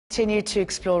Continue to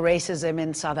explore racism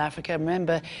in South Africa.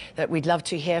 Remember that we'd love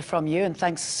to hear from you, and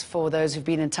thanks for those who've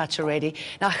been in touch already.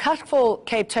 Now, Hurtful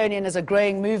Capetonian is a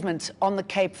growing movement on the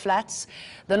Cape Flats.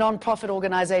 The non-profit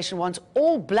organisation wants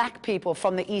all black people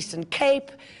from the Eastern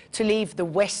Cape to leave the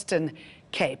Western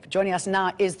Cape. Joining us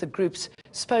now is the group's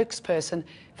spokesperson,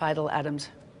 Fidel Adams.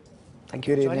 Thank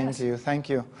you for joining us. Good evening to you. Thank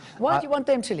you. Why do you want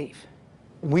them to leave?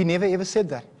 We never ever said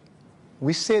that.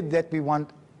 We said that we want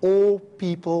all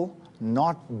people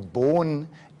not born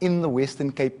in the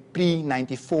Western Cape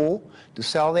pre-94 to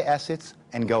sell their assets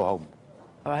and go home.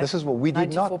 All right. This is what we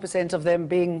did not. 94% of them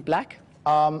being black?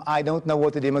 I don't know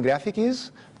what the demographic is,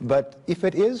 but if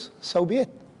it is, so be it.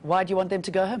 Why do you want them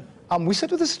to go home? We sit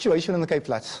with a situation in the Cape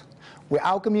Flats where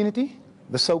our community,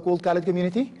 the so-called coloured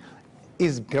community,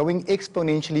 is growing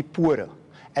exponentially poorer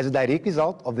as a direct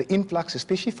result of the influx,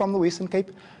 especially from the Western Cape,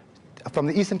 from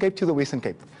the Eastern Cape to the Western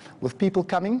Cape, with people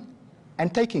coming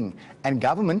and taking, and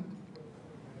government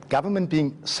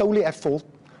being solely at fault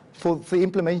for the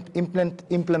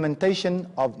implementation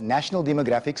of national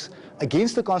demographics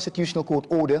against the Constitutional Court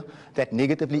order that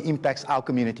negatively impacts our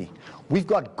community. We've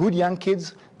got good young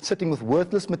kids sitting with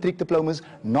worthless matric diplomas,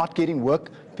 not getting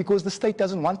work because the state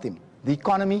doesn't want them. The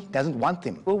economy doesn't want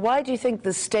them. Well, why do you think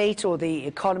the state or the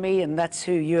economy, and that's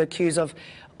who you accuse of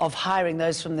hiring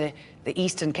those from the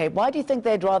Eastern Cape, why do you think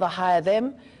they'd rather hire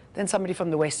them than somebody from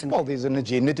the Western Cape? Well, there's an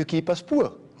agenda to keep us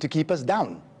poor, to keep us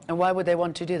down. And why would they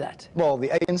want to do that? Well, the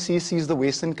ANC sees the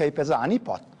Western Cape as a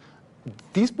honeypot.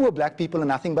 These poor black people are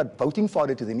nothing but voting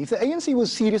fodder to them. If the ANC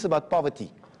was serious about poverty,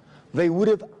 they would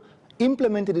have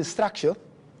implemented a structure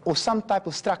or some type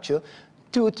of structure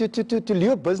to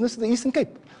lure business to the Eastern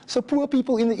Cape. So poor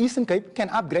people in the Eastern Cape can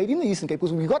upgrade in the Eastern Cape,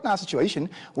 because we've got now a situation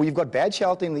where you've got bad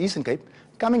shelter in the Eastern Cape,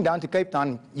 coming down to Cape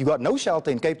Town, you've got no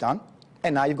shelter in Cape Town,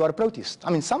 and now you've got a protest.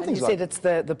 I mean, something's and you said it's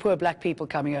the poor black people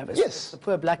coming over. Yes. So the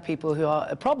poor black people who are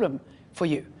a problem for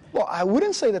you. Well, I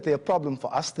wouldn't say that they're a problem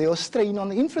for us. They're a strain on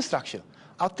the infrastructure.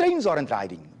 Our trains aren't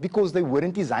riding because they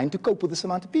weren't designed to cope with this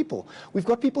amount of people. We've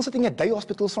got people sitting at day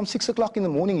hospitals from 6 o'clock in the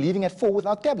morning, leaving at 4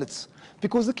 without tablets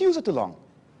because the queues are too long.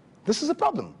 This is a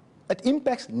problem. It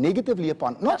impacts negatively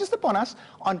upon, not just upon us,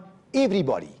 on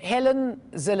everybody. Helen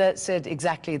Zille said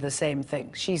exactly the same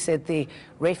thing. She said the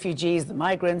refugees, the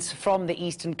migrants from the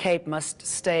Eastern Cape must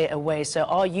stay away. So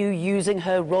are you using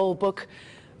her role book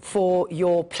for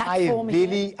your platform?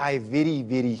 I very,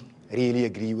 really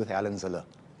agree with Helen Zille.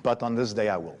 But on this day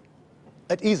I will.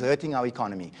 It is hurting our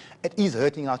economy. It is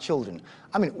hurting our children.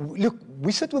 I mean, look,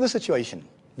 we sit with a situation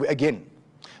where, again,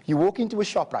 you walk into a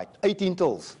shop, right, 18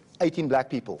 tills, 18 black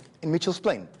people in Mitchell's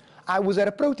Plain. I was at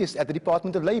a protest at the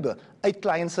Department of Labour, 8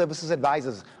 client services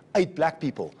advisors, 8 black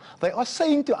people. They are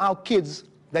saying to our kids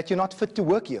that you're not fit to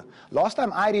work here. Last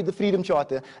time I read the Freedom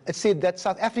Charter, it said that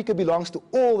South Africa belongs to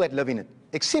all that live in it,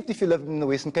 except if you live in the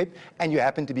Western Cape and you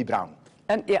happen to be brown.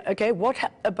 And yeah, okay, what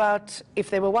about if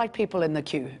there were white people in the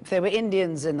queue, if there were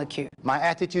Indians in the queue? My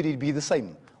attitude would be the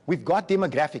same. We've got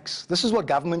demographics. This is what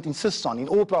government insists on in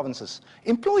all provinces.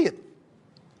 Employ it.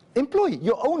 Employ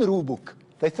your own rule book.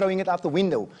 They're throwing it out the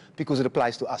window because it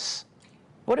applies to us.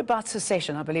 What about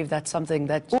secession? I believe that's something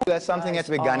that that's something that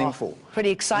we're gunning for. Pretty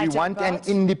excited We want an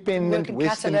independent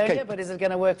Western Cape. But is it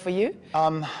going to work for you?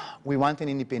 We want an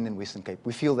independent Western Cape.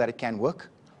 We feel that it can work.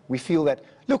 We feel that,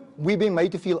 look, we've been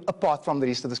made to feel apart from the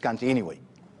rest of this country anyway.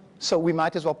 So we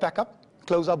might as well pack up,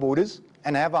 close our borders,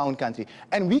 and have our own country.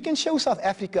 And we can show South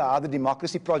Africa how the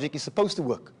democracy project is supposed to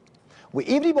work, where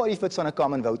everybody fits on a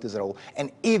common voters roll,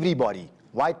 and everybody,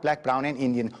 white, black, brown, and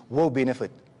Indian, will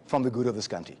benefit from the good of this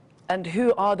country. And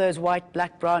who are those white,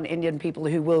 black, brown, Indian people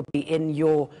who will be in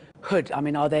your hood? I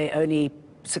mean, are they only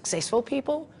successful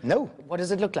people? No. What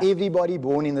does it look like? Everybody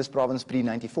born in this province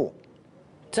pre-94.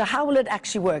 So how will it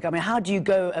actually work? I mean, how do you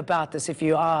go about this if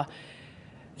you are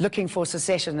looking for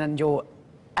secession and your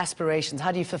aspirations?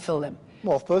 How do you fulfill them?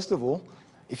 Well, first of all,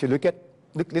 if you look at,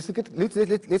 let's get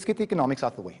the economics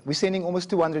out of the way. We're sending almost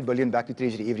 200 billion back to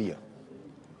Treasury every year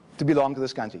to belong to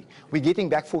this country. We're getting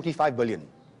back 45 billion.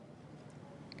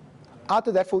 Out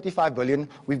of that 45 billion,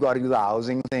 we've got to do the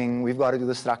housing thing, we've got to do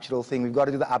the structural thing, we've got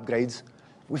to do the upgrades.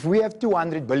 If we have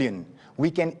 200 billion, we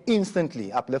can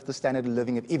instantly uplift the standard of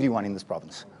living of everyone in this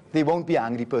province. There won't be a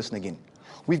hungry person again.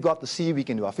 We've got the sea, we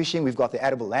can do our fishing, we've got the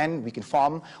arable land, we can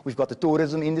farm, we've got the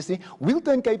tourism industry. We'll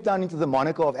turn Cape Town into the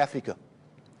Monaco of Africa.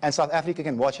 And South Africa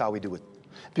can watch how we do it.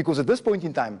 Because at this point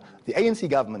in time, the ANC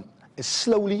government is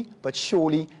slowly but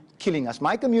surely killing us.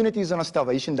 My community is on a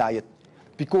starvation diet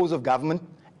because of government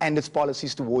and its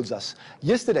policies towards us.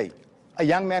 Yesterday, a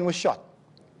young man was shot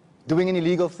doing an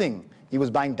illegal thing. He was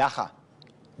buying dacha,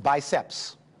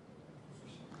 biceps.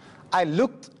 I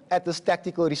looked at this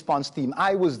tactical response team.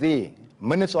 I was there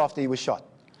minutes after he was shot.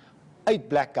 8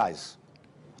 black guys.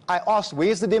 I asked,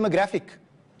 where's the demographic?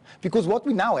 Because what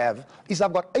we now have is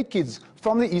I've got 8 kids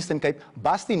from the Eastern Cape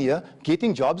busting here,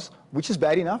 getting jobs, which is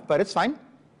bad enough, but it's fine.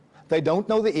 They don't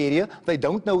know the area, they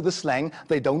don't know the slang,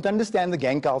 they don't understand the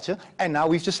gang culture, and now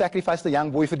we've just sacrificed the young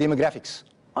boy for demographics.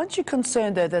 Aren't you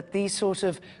concerned, though, that these sort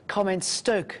of comments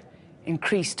stoke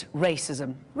increased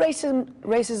racism?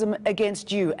 Racism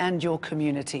against you and your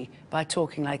community by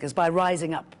talking like this, by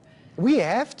rising up? We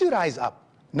have to rise up.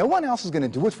 No one else is going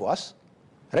to do it for us.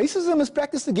 Racism is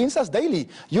practiced against us daily.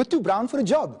 You're too brown for a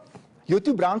job. You're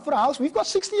too brown for a house. We've got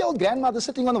 60-year-old grandmothers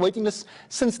sitting on the waiting list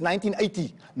since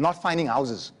 1980, not finding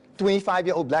houses.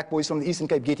 25-year-old black boys from the Eastern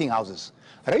Cape getting houses.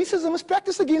 Racism is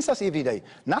practiced against us every day.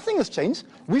 Nothing has changed.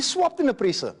 We've swapped an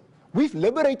oppressor. We've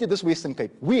liberated this Western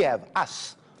Cape. We have,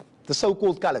 us, the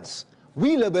so-called colours.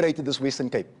 We liberated this Western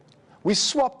Cape. We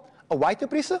swapped a white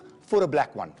oppressor for a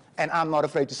black one, and I'm not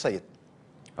afraid to say it.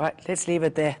 All right, let's leave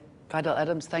it there. Vidal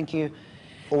Adams, thank you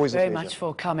Always very much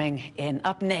for coming in.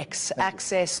 Up next,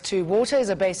 access to water is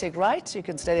a basic right. You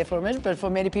can stay there for a minute, but for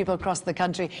many people across the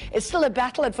country, it's still a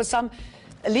battle, and for some,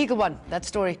 a legal one. That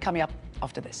story coming up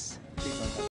after this.